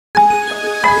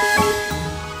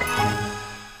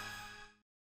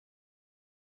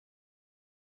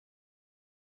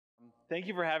Thank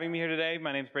you for having me here today.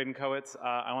 My name is Braden Kowitz.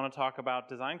 I want to talk about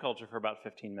design culture for about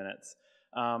 15 minutes.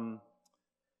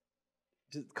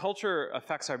 Culture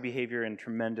affects our behavior in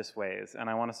tremendous ways, and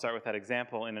I want to start with that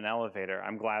example in an elevator.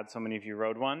 I'm glad so many of you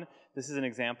rode one. This is an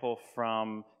example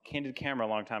from Candid Camera a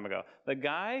long time ago. The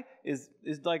guy is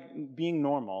like being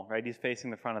normal, right? He's facing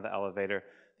the front of the elevator.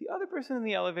 The other person in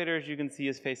the elevator, as you can see,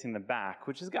 is facing the back,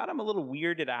 which has got him a little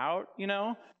weirded out, you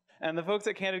know? And the folks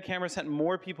at Candid Camera sent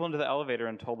more people into the elevator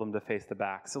and told them to face the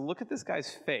back. So look at this guy's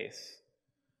face.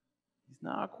 He's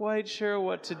not quite sure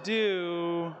what to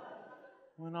do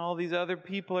when all these other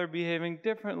people are behaving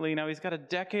differently. Now, he's got a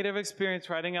decade of experience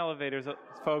riding elevators.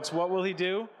 Folks, what will he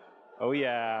do? Oh,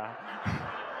 yeah.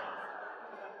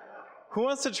 Who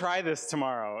wants to try this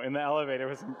tomorrow in the elevator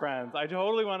with some friends? I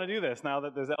totally want to do this now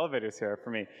that there's elevators here for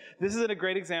me. This is a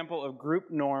great example of group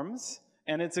norms,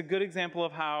 and it's a good example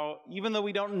of how, even though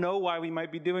we don't know why we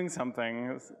might be doing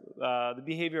something, the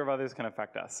behavior of others can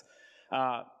affect us.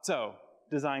 So,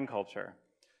 design culture.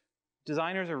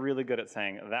 Designers are really good at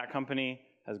saying that company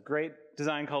has great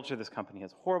design culture, this company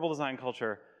has horrible design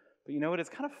culture, but you know what, it's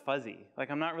kind of fuzzy.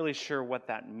 Like, I'm not really sure what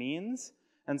that means.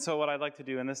 And so what I'd like to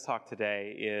do in this talk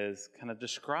today is kind of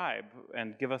describe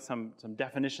and give us some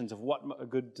definitions of what a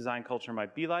good design culture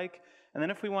might be like. And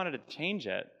then if we wanted to change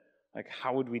it, like,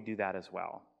 how would we do that as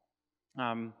well?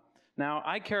 Now,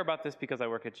 I care about this because I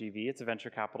work at GV. It's a venture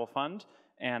capital fund,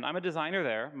 and I'm a designer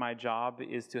there. My job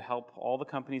is to help all the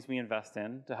companies we invest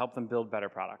in, to help them build better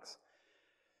products.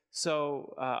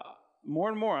 So more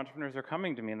and more entrepreneurs are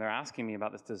coming to me and they're asking me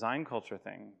about this design culture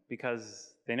thing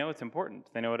because they know it's important.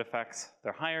 They know it affects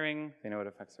their hiring, they know it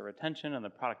affects their retention and the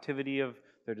productivity of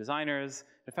their designers.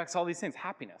 It affects all these things,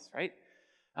 happiness, right?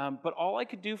 But all I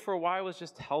could do for a while was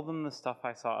just tell them the stuff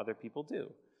I saw other people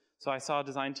do. So I saw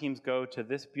design teams go to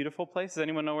this beautiful place. Does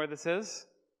anyone know where this is?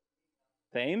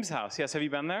 The Ames House. Yes, have you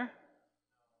been there?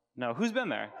 No, who's been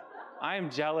there? I am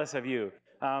jealous of you.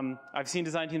 I've seen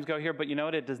design teams go here, but you know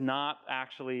what? It does not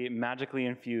actually magically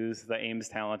infuse the Ames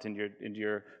talent into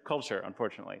your culture,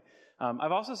 unfortunately.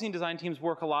 I've also seen design teams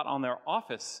work a lot on their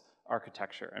office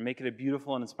architecture and make it a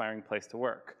beautiful and inspiring place to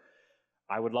work.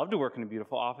 I would love to work in a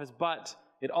beautiful office, but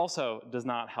it also does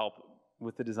not help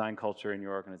with the design culture in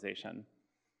your organization.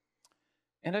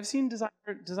 And I've seen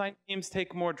design teams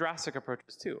take more drastic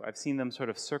approaches too. I've seen them sort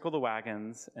of circle the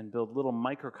wagons and build little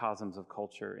microcosms of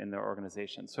culture in their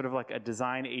organization, sort of like a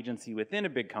design agency within a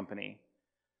big company.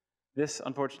 This,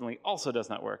 unfortunately, also does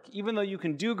not work. Even though you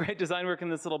can do great design work in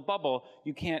this little bubble,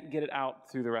 you can't get it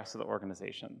out through the rest of the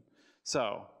organization.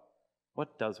 So,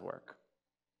 what does work?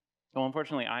 Well,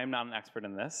 unfortunately, I am not an expert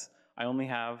in this. I only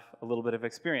have a little bit of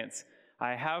experience.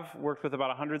 I have worked with about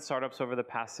 100 startups over the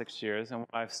past 6 years, and what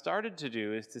I've started to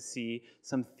do is to see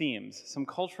some themes, some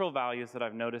cultural values that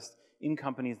I've noticed in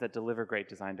companies that deliver great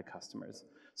design to customers.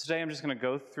 So today I'm just going to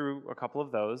go through a couple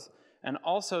of those and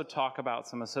also talk about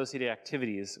some associated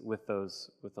activities with those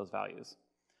values.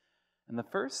 And the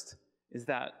first is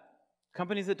that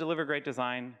companies that deliver great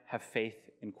design have faith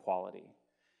in quality.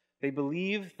 They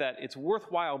believe that it's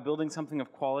worthwhile building something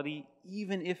of quality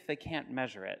even if they can't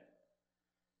measure it.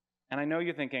 And I know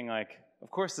you're thinking, like,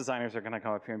 of course designers are going to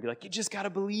come up here and be like, you just got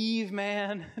to believe,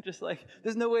 man. Just like,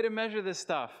 there's no way to measure this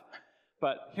stuff.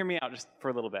 But hear me out just for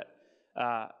a little bit.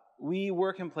 We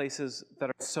work in places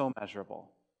that are so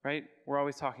measurable, right? We're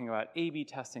always talking about A/B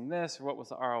testing this, or what was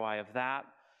the ROI of that.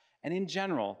 And in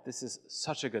general, this is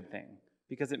such a good thing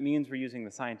because it means we're using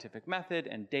the scientific method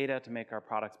and data to make our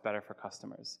products better for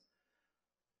customers.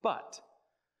 But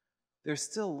there's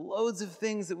still loads of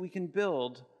things that we can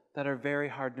build that are very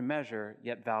hard to measure,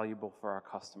 yet valuable for our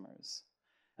customers.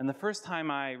 And the first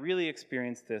time I really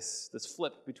experienced this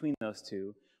flip between those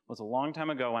two was a long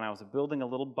time ago when I was building a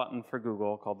little button for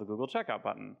Google called the Google Checkout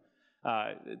button.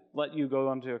 It let you go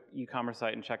onto an e-commerce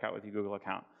site and check out with your Google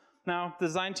account. Now, the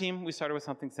design team, we started with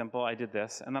something simple. I did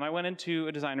this, and then I went into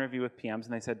a design review with PMs,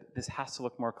 and they said, this has to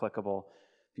look more clickable.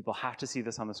 People have to see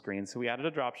this on the screen. So we added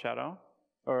a drop shadow,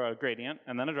 or a gradient,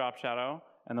 and then a drop shadow,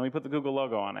 and then we put the Google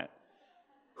logo on it.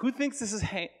 Who thinks this is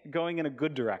going in a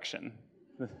good direction?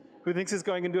 Who thinks it's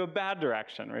going into a bad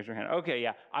direction? Raise your hand. Okay,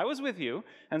 yeah, I was with you.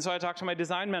 And so I talked to my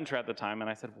design mentor at the time, and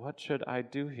I said, what should I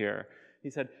do here? He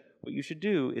said, what you should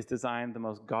do is design the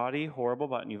most gaudy, horrible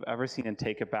button you've ever seen and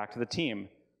take it back to the team.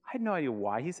 I had no idea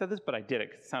why he said this, but I did it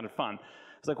because it sounded fun.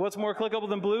 I was like, what's more clickable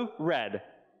than blue? Red.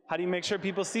 How do you make sure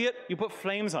people see it? You put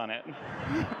flames on it.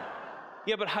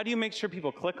 Yeah, but how do you make sure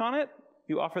people click on it?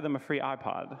 You offer them a free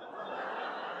iPod.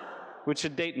 Which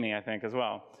should date me, I think, as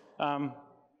well.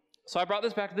 So I brought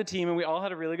this back to the team, and we all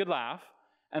had a really good laugh.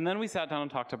 And then we sat down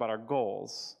and talked about our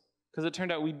goals. Because it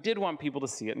turned out we did want people to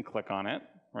see it and click on it,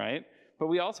 right? But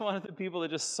we also wanted the people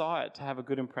that just saw it to have a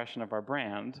good impression of our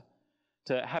brand,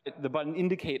 to have the button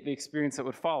indicate the experience that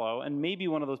would follow, and maybe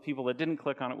one of those people that didn't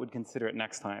click on it would consider it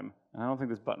next time. And I don't think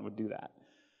this button would do that.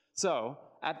 So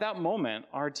at that moment,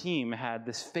 our team had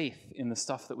this faith in the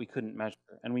stuff that we couldn't measure,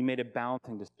 and we made a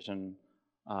balancing decision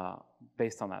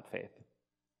based on that faith.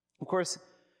 Of course,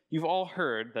 you've all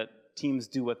heard that teams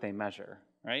do what they measure,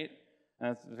 right?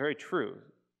 And that's very true.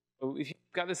 But if you've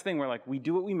got this thing where like we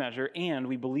do what we measure and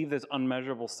we believe there's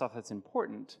unmeasurable stuff that's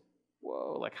important,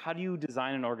 whoa, like how do you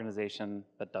design an organization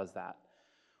that does that?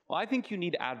 Well, I think you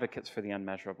need advocates for the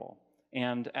unmeasurable.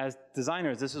 And as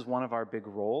designers, this is one of our big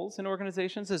roles in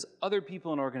organizations. There's other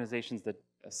people in organizations that do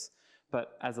this. But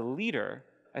as a leader,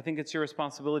 I think it's your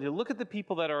responsibility to look at the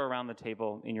people that are around the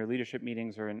table in your leadership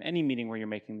meetings or in any meeting where you're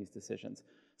making these decisions.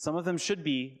 Some of them should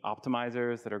be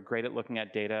optimizers that are great at looking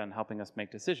at data and helping us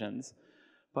make decisions.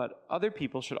 But other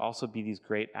people should also be these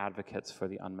great advocates for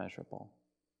the unmeasurable.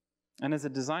 And as a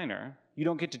designer, you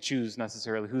don't get to choose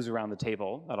necessarily who's around the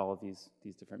table at all of these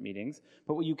different meetings,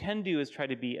 but what you can do is try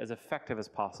to be as effective as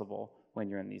possible when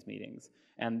you're in these meetings.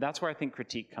 And that's where I think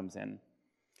critique comes in.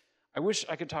 I wish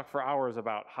I could talk for hours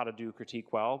about how to do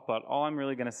critique well, but all I'm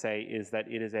really gonna say is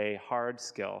that it is a hard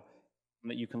skill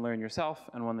that you can learn yourself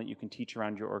and one that you can teach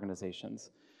around your organizations.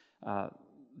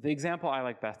 The example I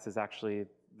like best is actually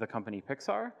the company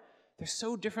Pixar. They're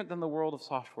so different than the world of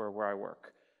software where I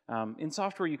work. In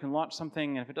software, you can launch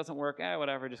something, and if it doesn't work,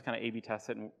 whatever, just kind of A/B test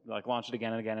it and like launch it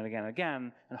again and again and again and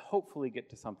again, and hopefully get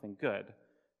to something good.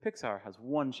 Pixar has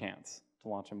one chance to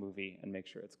launch a movie and make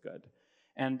sure it's good.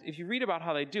 And if you read about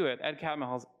how they do it, Ed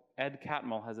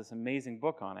Catmull has this amazing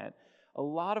book on it. A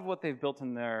lot of what they've built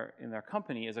in their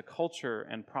company is a culture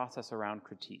and process around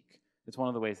critique. It's one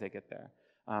of the ways they get there.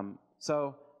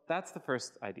 So that's the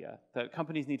first idea, that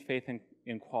companies need faith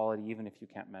in quality even if you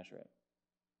can't measure it.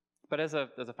 But as a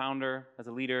founder, as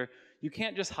a leader, you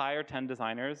can't just hire 10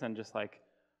 designers and just like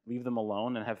leave them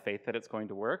alone and have faith that it's going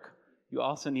to work. You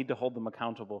also need to hold them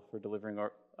accountable for delivering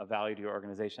a value to your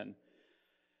organization.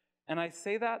 And I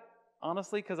say that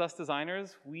honestly because us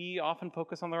designers, we often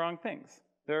focus on the wrong things.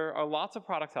 There are lots of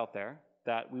products out there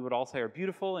that we would all say are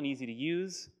beautiful and easy to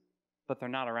use, but they're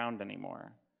not around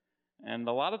anymore. And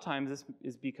a lot of times this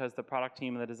is because the product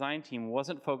team and the design team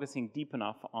wasn't focusing deep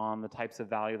enough on the types of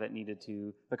value that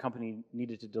the company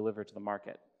needed to deliver to the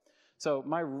market. So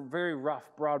my very rough,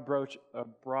 broad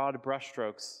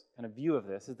brushstrokes kind of view of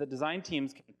this is that design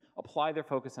teams can apply their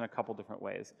focus in a couple different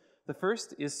ways. The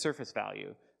first is surface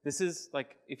value. This is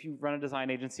like if you run a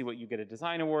design agency, what you get a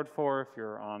design award for. If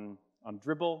you're on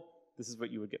Dribbble, this is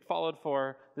what you would get followed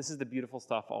for. This is the beautiful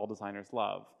stuff all designers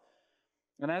love.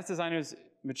 And as designers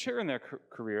mature in their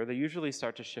career, they usually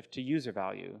start to shift to user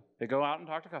value. They go out and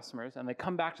talk to customers, and they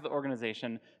come back to the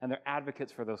organization, and they're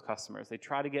advocates for those customers. They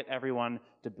try to get everyone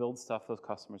to build stuff those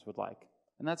customers would like.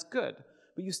 And that's good,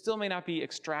 but you still may not be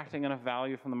extracting enough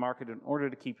value from the market in order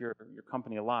to keep your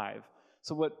company alive.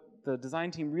 So what the design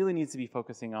team really needs to be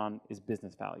focusing on is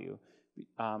business value,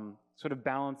 sort of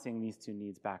balancing these two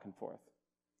needs back and forth.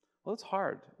 Well, it's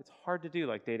hard. It's hard to do,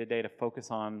 like day to day, to focus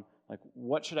on like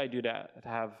what should I do to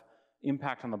have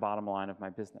impact on the bottom line of my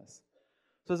business.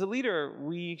 So as a leader,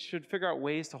 we should figure out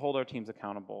ways to hold our teams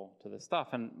accountable to this stuff.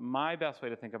 And my best way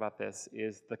to think about this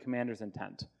is the commander's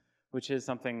intent, which is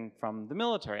something from the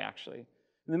military, actually.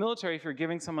 In the military, if you're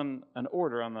giving someone an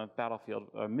order on the battlefield,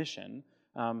 a mission,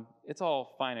 it's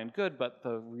all fine and good, but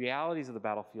the realities of the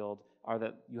battlefield are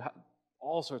that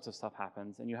all sorts of stuff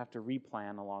happens, and you have to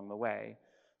replan along the way.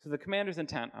 So the commander's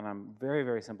intent, and I'm very,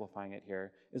 very simplifying it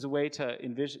here, is a way to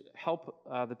help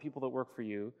the people that work for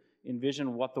you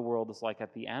envision what the world is like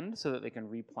at the end so that they can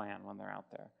replan when they're out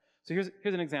there. So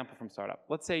here's an example from startup.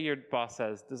 Let's say your boss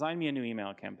says, design me a new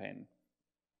email campaign.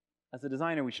 As a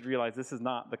designer, we should realize this is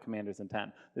not the commander's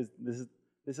intent. This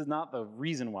is not the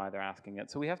reason why they're asking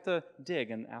it. So we have to dig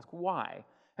and ask why.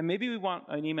 And maybe we want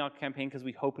an email campaign because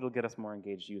we hope it'll get us more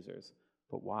engaged users.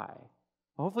 But why?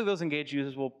 Well, hopefully those engaged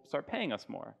users will start paying us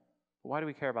more. But why do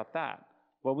we care about that?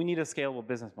 Well, we need a scalable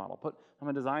business model. But I'm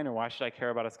a designer, why should I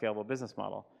care about a scalable business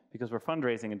model? Because we're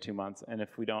fundraising in 2 months, and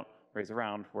if we don't raise a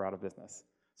round, we're out of business.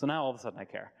 So now all of a sudden I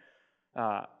care.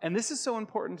 And this is so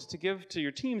important to give to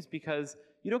your teams because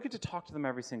you don't get to talk to them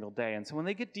every single day. And so when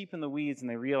they get deep in the weeds and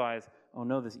they realize, oh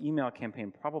no, this email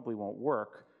campaign probably won't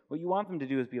work, what you want them to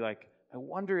do is be like, I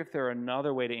wonder if there's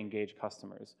another way to engage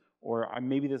customers, or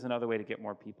maybe there's another way to get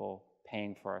more people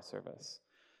paying for our service.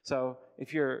 So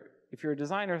if you're a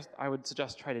designer, I would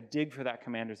suggest try to dig for that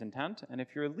commander's intent. And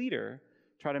if you're a leader,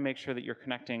 try to make sure that you're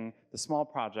connecting the small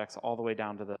projects all the way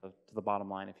down to the bottom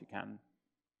line if you can.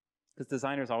 Because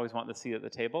designers always want the seat at the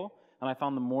table. And I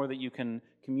found the more that you can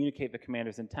communicate the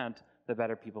commander's intent, the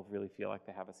better people really feel like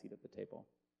they have a seat at the table.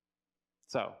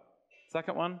 So,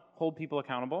 second one, hold people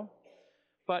accountable.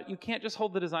 But you can't just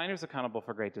hold the designers accountable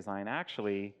for great design.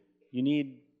 Actually, you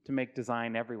need to make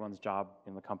design everyone's job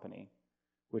in the company,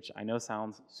 which I know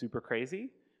sounds super crazy,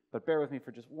 but bear with me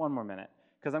for just one more minute,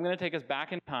 because I'm going to take us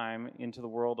back in time into the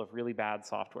world of really bad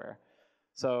software.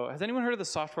 So has anyone heard of the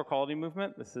software quality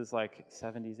movement? This is like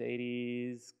 70s,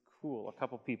 80s, cool, a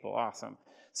couple people, awesome.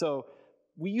 So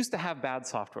we used to have bad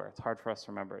software. It's hard for us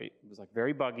to remember. It was like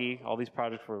very buggy. All these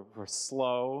projects were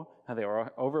slow, and they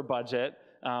were over budget.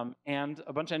 And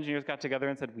a bunch of engineers got together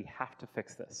and said, we have to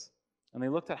fix this. And they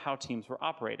looked at how teams were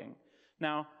operating.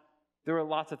 Now, there were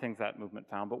lots of things that movement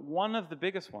found, but one of the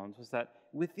biggest ones was that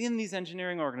within these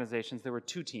engineering organizations, there were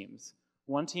two teams.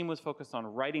 One team was focused on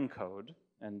writing code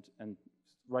and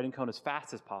writing code as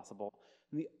fast as possible.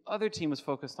 And the other team was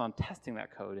focused on testing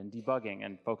that code and debugging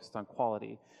and focused on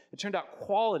quality. It turned out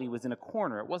quality was in a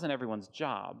corner. It wasn't everyone's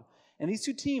job. And these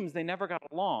two teams, they never got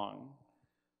along.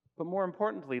 But more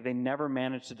importantly, they never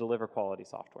managed to deliver quality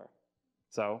software.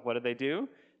 So what did they do?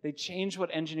 They changed what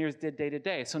engineers did day to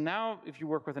day. So now if you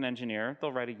work with an engineer,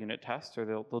 they'll write a unit test or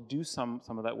they'll do some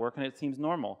of that work and it seems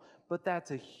normal. But that's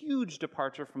a huge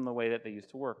departure from the way that they used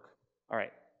to work. All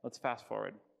right, let's fast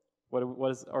forward.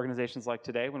 What is organizations like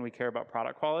today when we care about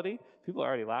product quality? People are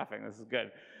already laughing. This is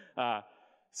good.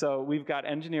 So we've got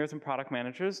engineers and product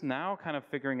managers now kind of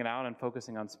figuring it out and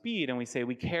focusing on speed. And we say,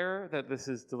 we care that this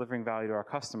is delivering value to our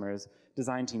customers.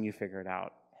 Design team, you figure it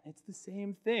out. And it's the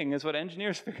same thing as what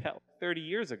engineers figured out 30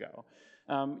 years ago.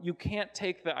 You can't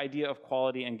take the idea of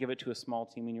quality and give it to a small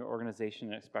team in your organization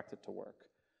and expect it to work.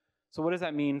 So what does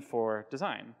that mean for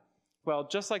design? Well,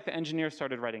 just like the engineers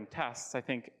started writing tests, I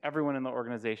think everyone in the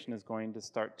organization is going to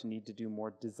start to need to do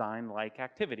more design-like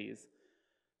activities.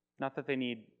 Not that they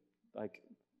need like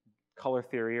color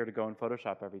theory or to go in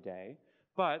Photoshop every day,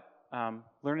 but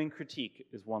learning critique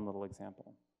is one little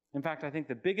example. In fact, I think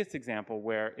the biggest example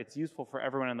where it's useful for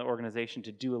everyone in the organization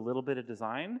to do a little bit of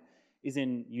design is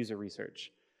in user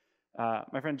research.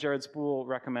 My friend Jared Spool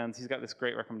recommends, he's got this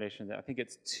great recommendation that I think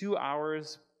it's 2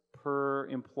 hours per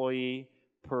employee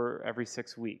per every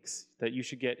 6 weeks that you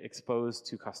should get exposed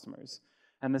to customers.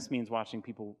 And this means watching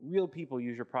real people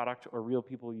use your product or real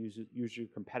people use your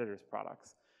competitors'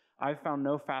 products. I've found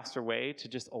no faster way to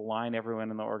just align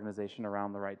everyone in the organization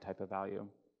around the right type of value.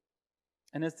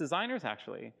 And as designers,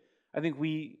 actually, I think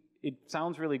it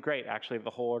sounds really great, actually, if the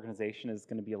whole organization is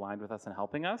going to be aligned with us and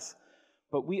helping us,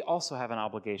 but we also have an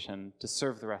obligation to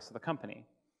serve the rest of the company.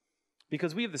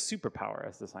 Because we have the superpower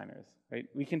as designers, right?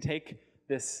 We can take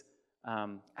this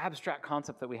abstract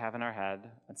concept that we have in our head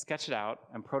and sketch it out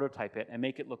and prototype it and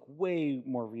make it look way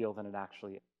more real than it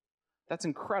actually is. That's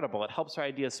incredible. It helps our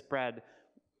ideas spread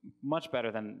much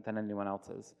better than anyone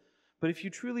else's. But if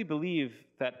you truly believe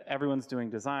that everyone's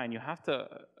doing design, you have to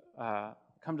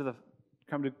come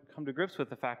to grips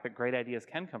with the fact that great ideas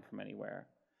can come from anywhere.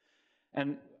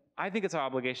 And I think it's our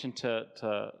obligation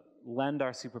to lend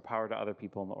our superpower to other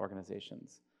people in the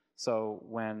organizations. So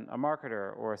when a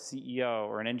marketer or a CEO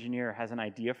or an engineer has an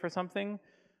idea for something,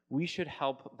 we should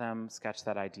help them sketch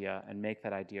that idea and make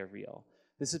that idea real.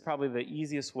 This is probably the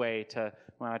easiest way to,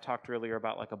 when I talked earlier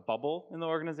about like a bubble in the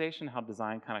organization, how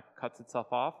design kind of cuts itself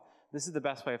off, this is the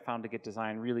best way I've found to get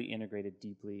design really integrated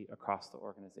deeply across the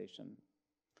organization.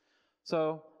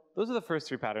 So those are the first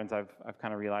three patterns I've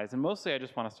kind of realized, and mostly I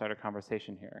just want to start a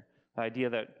conversation here. The idea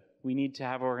that we need to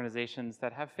have organizations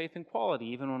that have faith in quality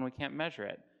even when we can't measure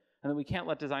it, and that we can't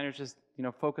let designers just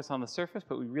focus on the surface,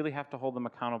 but we really have to hold them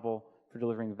accountable for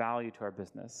delivering value to our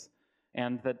business.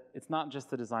 And that it's not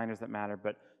just the designers that matter,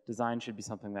 but design should be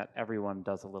something that everyone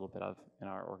does a little bit of in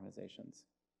our organizations.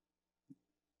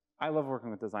 I love working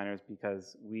with designers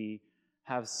because we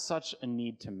have such a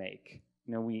need to make.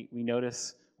 We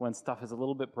notice when stuff is a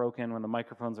little bit broken, when the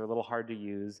microphones are a little hard to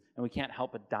use, and we can't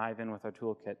help but dive in with our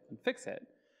toolkit and fix it.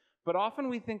 But often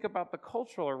we think about the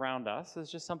cultural around us as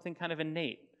just something kind of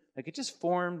innate. Like it just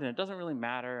formed and it doesn't really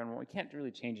matter and we can't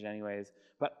really change it anyways.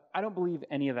 But I don't believe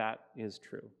any of that is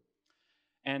true.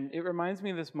 And it reminds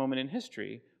me of this moment in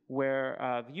history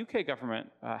where the UK government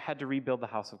had to rebuild the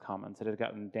House of Commons. It had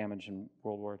gotten damaged in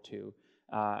World War II.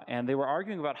 And they were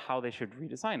arguing about how they should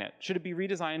redesign it. Should it be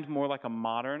redesigned more like a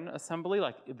modern assembly,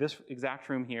 like this exact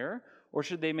room here? Or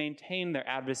should they maintain their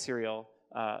adversarial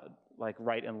like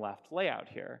right and left layout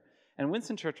here? And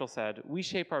Winston Churchill said, "We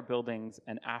shape our buildings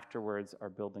and afterwards our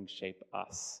buildings shape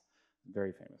us."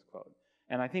 Very famous quote.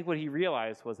 And I think what he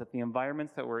realized was that the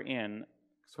environments that we're in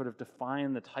sort of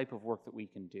define the type of work that we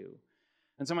can do.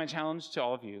 And so my challenge to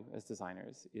all of you as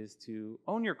designers is to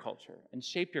own your culture and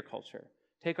shape your culture.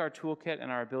 take our toolkit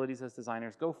and our abilities as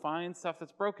designers, go find stuff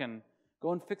that's broken,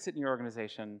 go and fix it in your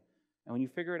organization. And when you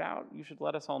figure it out, you should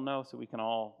let us all know so we can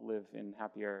all live in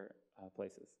happier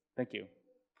places. Thank you.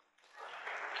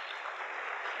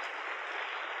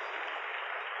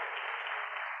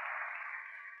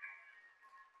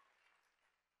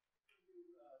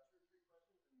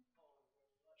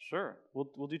 Sure,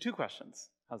 we'll do 2 questions.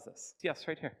 How's this? Yes,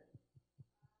 right here.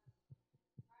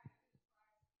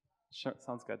 Sure,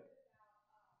 sounds good.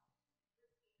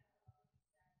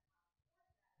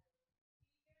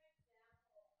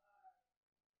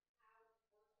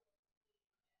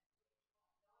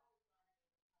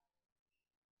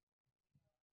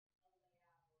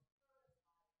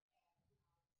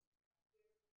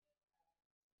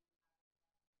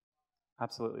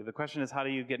 Absolutely. The question is, how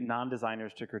do you get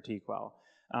non-designers to critique well?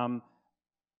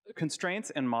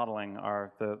 Constraints and modeling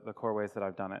are the core ways that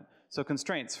I've done it. So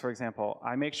constraints, for example,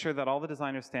 I make sure that all the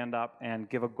designers stand up and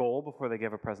give a goal before they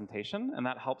give a presentation, and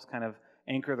that helps kind of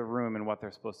anchor the room in what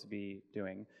they're supposed to be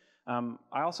doing.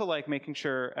 I also like making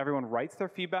sure everyone writes their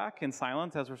feedback in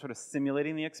silence as we're sort of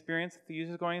simulating the experience that the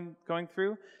user's going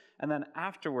through, and then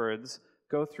afterwards,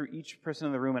 go through each person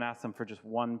in the room and ask them for just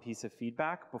one piece of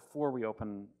feedback before we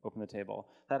open the table.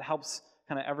 That helps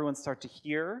kind of everyone start to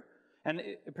hear. And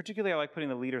particularly I like putting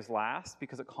the leaders last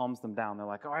because it calms them down. They're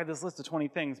like, oh, I have this list of 20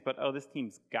 things, but oh, this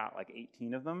team's got like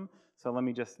 18 of them, so let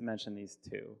me just mention these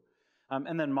 2.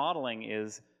 And then modeling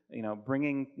is,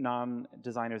 bringing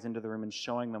non-designers into the room and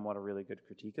showing them what a really good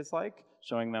critique is like,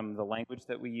 showing them the language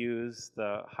that we use,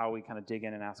 how we kind of dig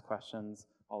in and ask questions,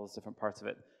 all those different parts of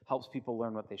it. Helps people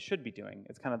learn what they should be doing.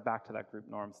 It's kind of back to that group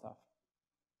norm stuff.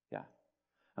 Yeah.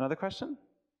 Another question?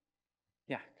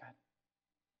 Yeah, go ahead.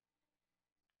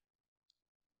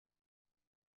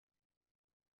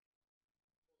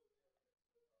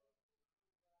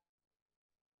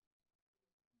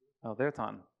 Oh, there it's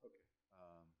on.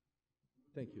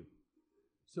 Thank you.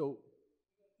 So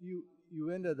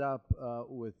you ended up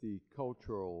with the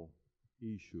cultural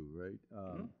issue, right?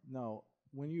 Now,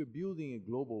 when you're building a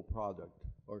global product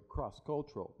or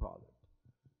cross-cultural product,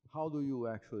 how do you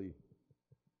actually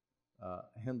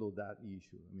handle that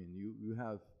issue? I mean, you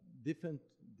have different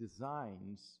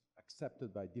designs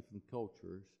accepted by different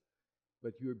cultures,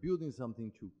 but you're building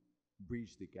something to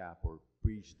bridge the gap or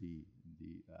bridge the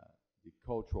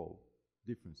cultural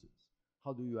differences.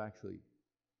 How do you actually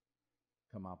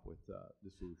come up with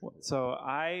the solution? So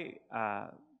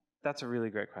that's a really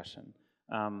great question.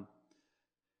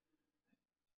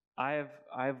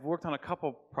 I've worked on a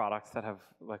couple products that have,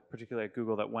 like particularly at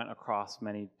Google, that went across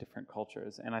many different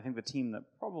cultures, and I think the team that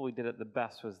probably did it the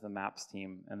best was the Maps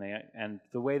team, and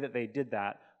the way that they did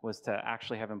that was to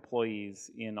actually have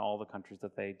employees in all the countries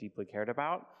that they deeply cared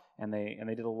about, and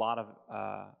they did a lot of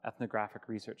ethnographic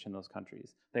research in those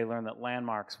countries. They learned that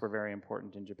landmarks were very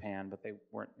important in Japan, but they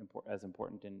weren't as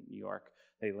important in New York.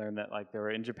 They learned that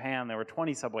in Japan there were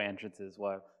 20 subway entrances,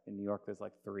 while in New York there's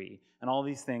like 3. And all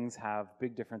these things have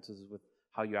big differences with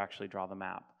how you actually draw the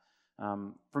map.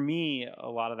 For me, a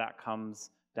lot of that comes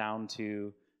down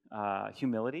to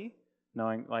humility,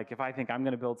 knowing if I think I'm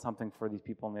going to build something for these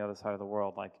people on the other side of the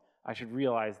world, I should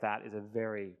realize that is a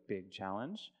very big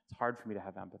challenge. It's hard for me to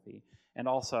have empathy. And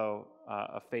also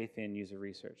a faith in user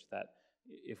research, that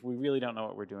if we really don't know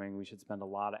what we're doing, we should spend a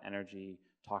lot of energy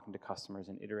talking to customers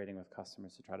and iterating with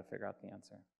customers to try to figure out the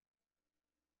answer.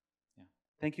 Yeah.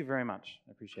 Thank you very much.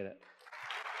 I appreciate it.